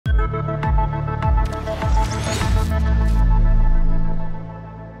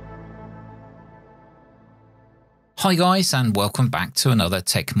Hi guys, and welcome back to another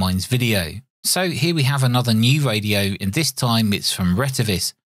Tech Minds video. So here we have another new radio, and this time it's from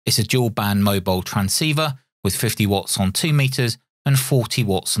Retevis. It's a dual band mobile transceiver with 50 watts on 2 meters and 40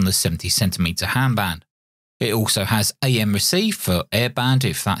 watts on the 70 centimeter handband. It also has AM receive for airband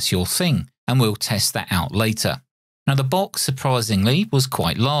if that's your thing, and we'll test that out later. Now the box surprisingly was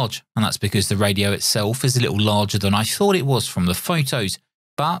quite large, and that's because the radio itself is a little larger than I thought it was from the photos,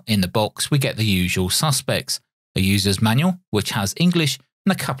 but in the box we get the usual suspects. A user's manual, which has English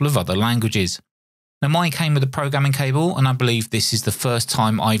and a couple of other languages. Now mine came with a programming cable, and I believe this is the first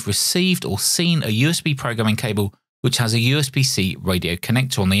time I've received or seen a USB programming cable which has a USB-C radio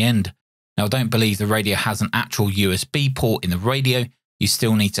connector on the end. Now I don't believe the radio has an actual USB port in the radio. You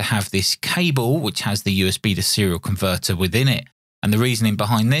still need to have this cable which has the USB to serial converter within it. And the reasoning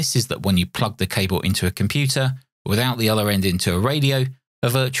behind this is that when you plug the cable into a computer without the other end into a radio, a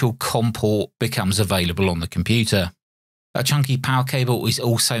virtual COM port becomes available on the computer. A chunky power cable is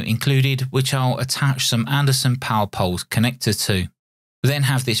also included, which I'll attach some Anderson power poles connector to. We then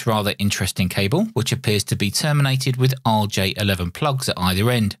have this rather interesting cable, which appears to be terminated with RJ11 plugs at either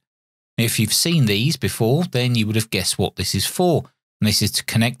end. If you've seen these before, then you would have guessed what this is for, and this is to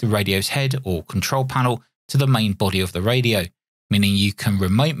connect the radio's head or control panel to the main body of the radio, meaning you can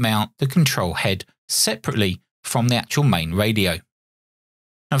remote mount the control head separately from the actual main radio.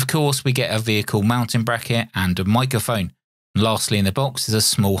 Of course, we get a vehicle mounting bracket and a microphone. And lastly in the box is a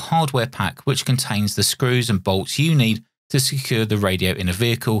small hardware pack which contains the screws and bolts you need to secure the radio in a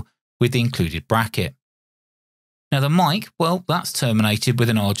vehicle with the included bracket. Now the mic, well, that's terminated with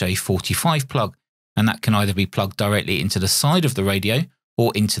an RJ45 plug, and that can either be plugged directly into the side of the radio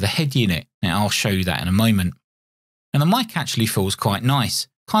or into the head unit. Now I'll show you that in a moment. And the mic actually feels quite nice,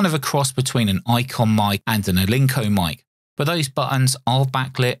 kind of a cross between an Icon mic and an Alinco mic. But those buttons are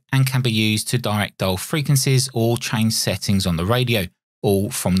backlit and can be used to direct dial frequencies or change settings on the radio,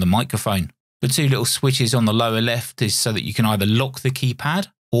 all from the microphone. The two little switches on the lower left is so that you can either lock the keypad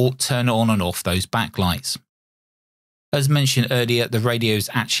or turn on and off those backlights. As mentioned earlier, the radio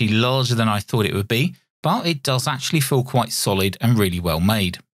is actually larger than I thought it would be, but it does actually feel quite solid and really well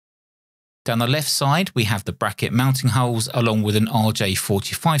made. Down the left side, we have the bracket mounting holes along with an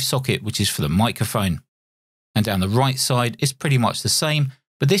RJ45 socket, which is for the microphone. And down the right side is pretty much the same,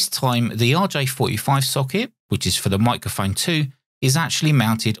 but this time the RJ45 socket, which is for the microphone too, is actually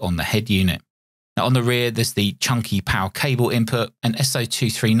mounted on the head unit. Now on the rear there's the chunky power cable input, an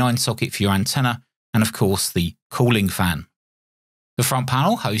SO239 socket for your antenna, and of course the cooling fan. The front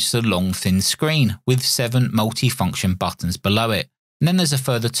panel hosts a long thin screen with 7 multi-function buttons below it, and then there's a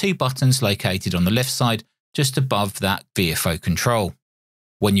further 2 buttons located on the left side just above that VFO control.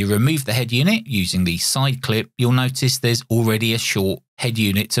 When you remove the head unit using the side clip, you'll notice there's already a short head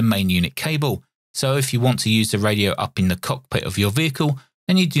unit to main unit cable. So if you want to use the radio up in the cockpit of your vehicle,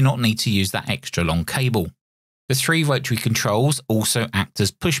 then you do not need to use that extra long cable. The 3 rotary controls also act as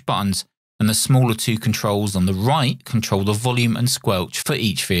push buttons, and the smaller 2 controls on the right control the volume and squelch for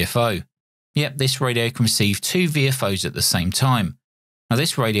each VFO. Yep, this radio can receive 2 VFOs at the same time. Now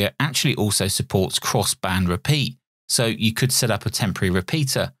this radio actually also supports cross-band repeat. So you could set up a temporary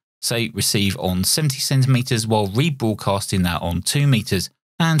repeater, say receive on 70 centimeters while rebroadcasting that on 2 meters,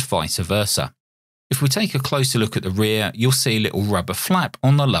 and vice versa. If we take a closer look at the rear, you'll see a little rubber flap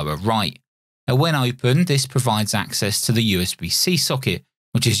on the lower right. Now when opened, this provides access to the USB-C socket,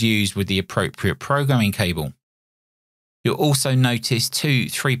 which is used with the appropriate programming cable. You'll also notice 2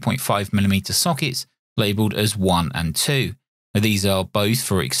 3.5mm sockets labelled as 1 and 2. Now these are both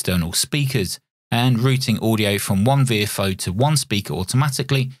for external speakers, and routing audio from one VFO to one speaker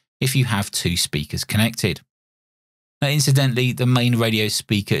automatically if you have 2 speakers connected. Now incidentally, the main radio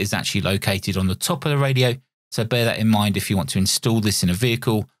speaker is actually located on the top of the radio, so bear that in mind if you want to install this in a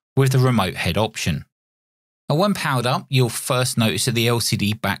vehicle with the remote head option. Now when powered up, you'll first notice that the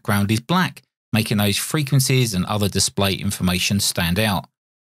LCD background is black, making those frequencies and other display information stand out.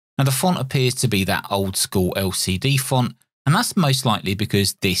 Now the font appears to be that old school LCD font, and that's most likely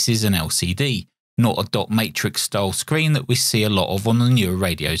because this is an LCD. Not a dot matrix style screen that we see a lot of on the newer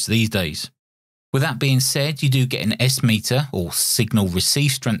radios these days. With that being said, you do get an S meter or signal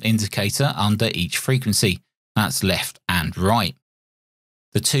receive strength indicator under each frequency. That's left and right.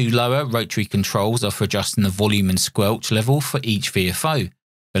 The 2 lower rotary controls are for adjusting the volume and squelch level for each VFO.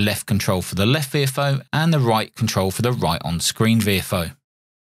 The left control for the left VFO and the right control for the right on-screen VFO.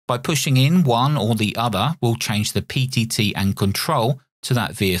 By pushing in one or the other will change the PTT and control to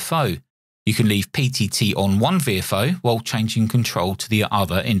that VFO. You can leave PTT on one VFO while changing control to the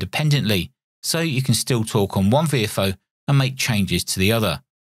other independently, so you can still talk on one VFO and make changes to the other.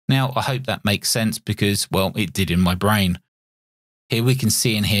 Now, I hope that makes sense because, well, it did in my brain. Here we can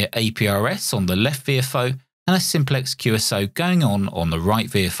see in here APRS on the left VFO and a simplex QSO going on the right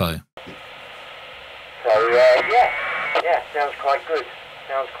VFO. So yeah, sounds quite good.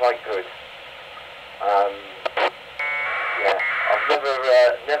 Sounds quite good. Yeah, I've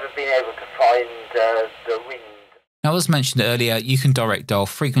never been able to find the wind. Now, as mentioned earlier, you can direct dial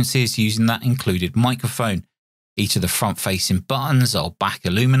frequencies using that included microphone. Each of the front-facing buttons are back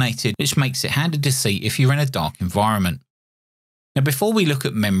illuminated, which makes it handy to see if you're in a dark environment. Now, before we look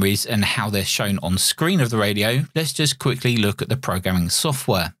at memories and how they're shown on screen of the radio, let's just quickly look at the programming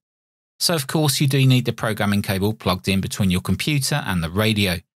software. So, of course, you do need the programming cable plugged in between your computer and the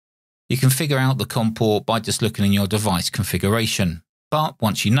radio. You can figure out the COM port by just looking in your device configuration. But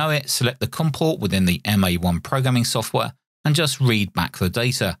once you know it, select the COM port within the MA1 programming software and just read back the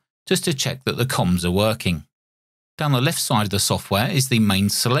data, just to check that the comms are working. Down the left side of the software is the main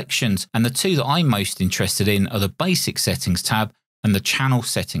selections, and the two that I'm most interested in are the Basic Settings tab and the Channel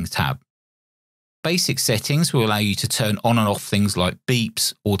Settings tab. Basic Settings will allow you to turn on and off things like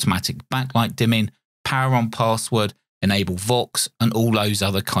beeps, automatic backlight dimming, power on password, enable Vox, and all those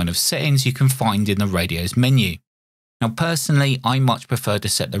other kind of settings you can find in the radio's menu. Now, personally, I much prefer to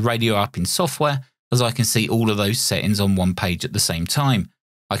set the radio up in software as I can see all of those settings on one page at the same time.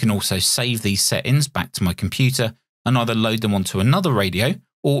 I can also save these settings back to my computer and either load them onto another radio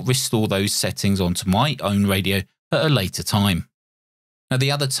or restore those settings onto my own radio at a later time. Now, the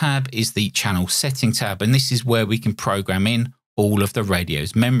other tab is the Channel Setting tab, and this is where we can program in all of the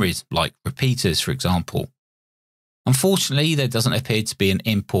radio's memories, like repeaters, for example. Unfortunately, there doesn't appear to be an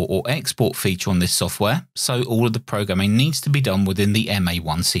import or export feature on this software, so all of the programming needs to be done within the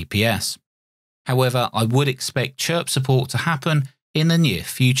MA1 CPS. However, I would expect chirp support to happen in the near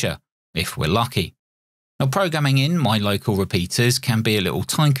future, if we're lucky. Now, programming in my local repeaters can be a little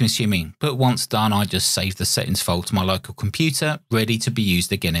time consuming, but once done, I just save the settings file to my local computer, ready to be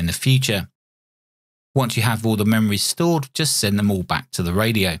used again in the future. Once you have all the memories stored, just send them all back to the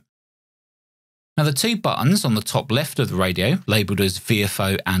radio. Now, the two buttons on the top left of the radio, labelled as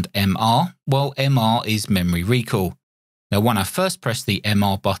VFO and MR, well, MR is memory recall. Now, when I first pressed the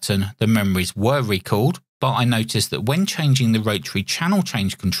MR button, the memories were recalled, but I noticed that when changing the rotary channel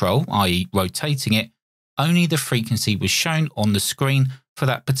change control, i.e. rotating it, only the frequency was shown on the screen for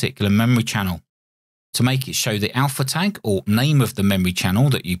that particular memory channel. To make it show the alpha tag or name of the memory channel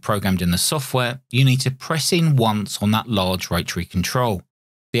that you programmed in the software, you need to press in once on that large rotary control.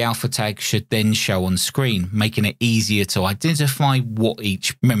 The alpha tag should then show on screen, making it easier to identify what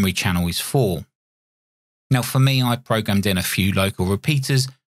each memory channel is for. Now, for me, I programmed in a few local repeaters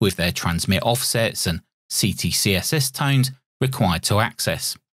with their transmit offsets and CTCSS tones required to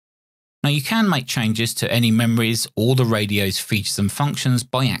access. Now, you can make changes to any memories or the radio's features and functions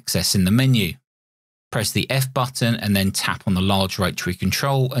by accessing the menu. Press the F button and then tap on the large rotary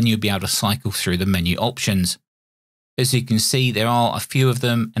control and you'll be able to cycle through the menu options. As you can see, there are a few of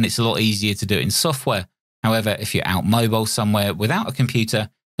them and it's a lot easier to do it in software. However, if you're out mobile somewhere without a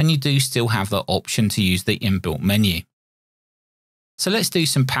computer, then you do still have the option to use the inbuilt menu. So let's do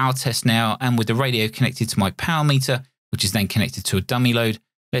some power tests now, and with the radio connected to my power meter, which is then connected to a dummy load,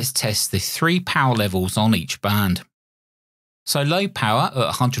 let's test the 3 power levels on each band. So low power at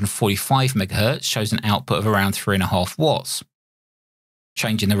 145 MHz shows an output of around 3.5 watts.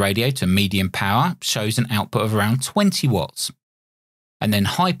 Changing the radio to medium power shows an output of around 20 watts. And then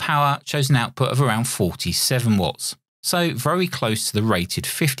high power shows an output of around 47 watts. So very close to the rated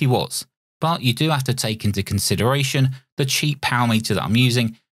 50 watts. But you do have to take into consideration the cheap power meter that I'm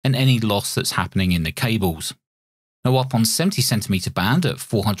using and any loss that's happening in the cables. Now, up on 70 cm band at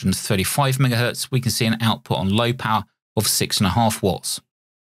 435 MHz, we can see an output on low power of 6.5 watts.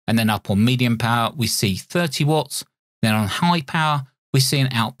 And then up on medium power, we see 30 watts. Then on high power, we see an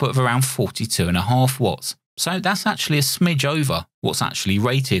output of around 42.5 watts. So that's actually a smidge over what's actually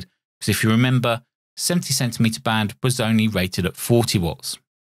rated, because if you remember, 70 cm band was only rated at 40 watts.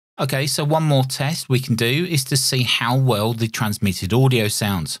 Okay, so one more test we can do is to see how well the transmitted audio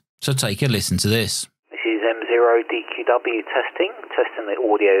sounds. So take a listen to this. This is M0DQW testing the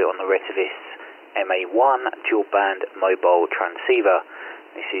audio on the Retevis MA1 dual band mobile transceiver.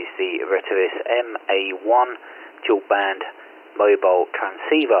 This is the Retevis MA1 dual band mobile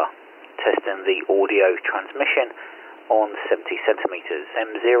transceiver testing the audio transmission on 70 centimeters.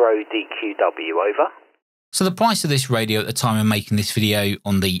 M0DQW over. So the price of this radio at the time of making this video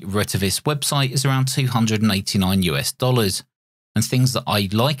on the Retevis website is around $289 US. And things that I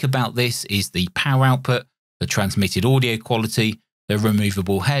like about this is the power output, the transmitted audio quality, the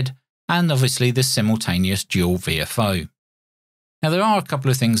removable head, and obviously the simultaneous dual VFO. Now there are a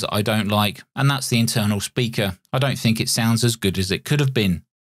couple of things that I don't like, and that's the internal speaker. I don't think it sounds as good as it could have been.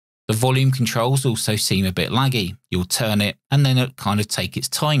 The volume controls also seem a bit laggy. You'll turn it and then it'll kind of take its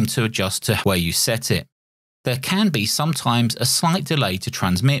time to adjust to where you set it. There can be sometimes a slight delay to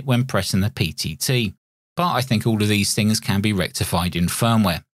transmit when pressing the PTT, but I think all of these things can be rectified in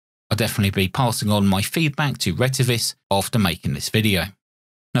firmware. I'll definitely be passing on my feedback to Retevis after making this video.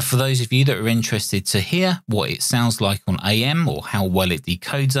 Now for those of you that are interested to hear what it sounds like on AM or how well it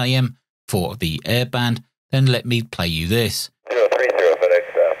decodes AM for the airband, then let me play you this. 030 FedEx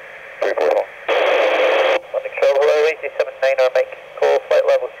 341. On the control, hello, 879 make call, flight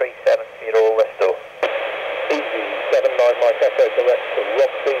level 37, Zero, restore. Easy, 79 Mike Echo, direct to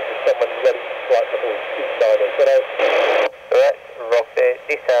Roxy, is someone ready to flight level 29 FedEx. Direct, Roxy,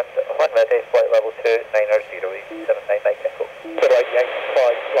 descend, when ready, flight level 290, 879 Mike Echo. 288,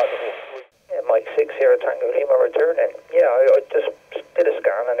 flight level 3. Yeah, Mike 6 here, Tango Lima returning. Yeah, I just did a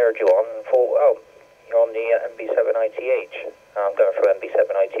scan and heard you on and thought, oh, you're on the MB7ITH. I'm going through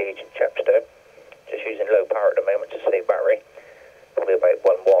MB7ITH in Chepstow. Just using low power at the moment to save battery. Probably about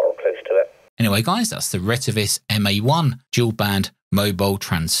 1 watt or close to it. Anyway guys, that's the Retevis MA1 dual band mobile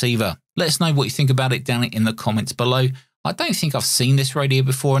transceiver. Let us know what you think about it down in the comments below. I don't think I've seen this radio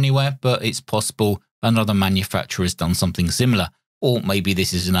before anywhere, but it's possible another manufacturer has done something similar. Or maybe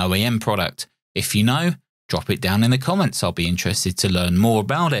this is an OEM product. If you know, drop it down in the comments. I'll be interested to learn more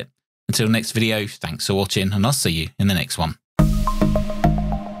about it. Until next video, thanks for watching and I'll see you in the next one.